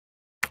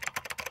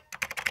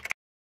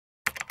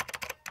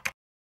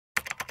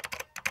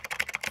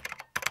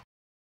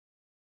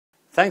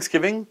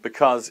Thanksgiving,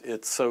 because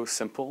it's so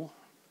simple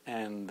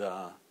and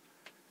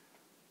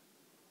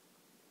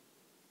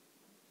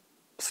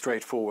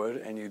straightforward,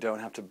 and you don't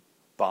have to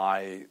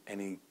buy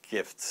any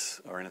gifts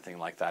or anything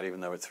like that,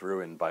 even though it's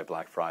ruined by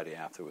Black Friday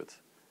afterwards.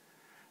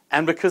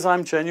 And because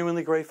I'm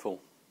genuinely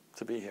grateful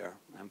to be here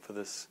and for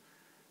this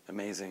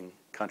amazing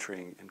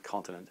country and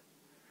continent.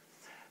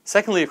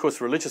 Secondly, of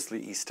course,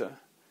 religiously, Easter,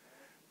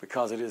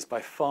 because it is by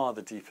far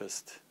the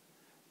deepest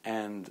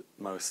and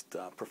most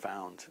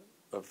profound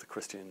of the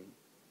Christian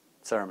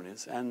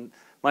ceremonies. And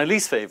my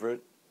least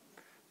favorite,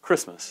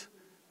 Christmas,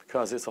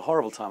 because it's a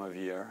horrible time of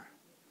year,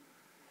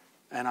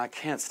 and I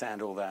can't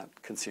stand all that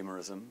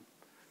consumerism,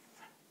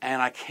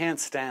 and I can't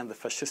stand the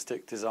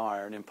fascistic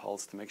desire and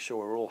impulse to make sure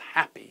we're all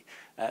happy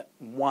at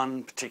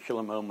one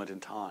particular moment in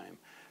time.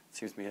 It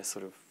seems to me a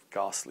sort of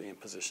ghastly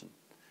imposition.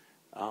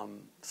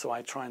 So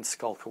I try and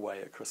skulk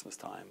away at Christmas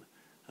time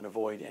and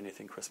avoid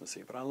anything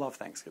Christmassy. But I love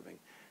Thanksgiving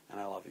and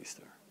I love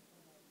Easter.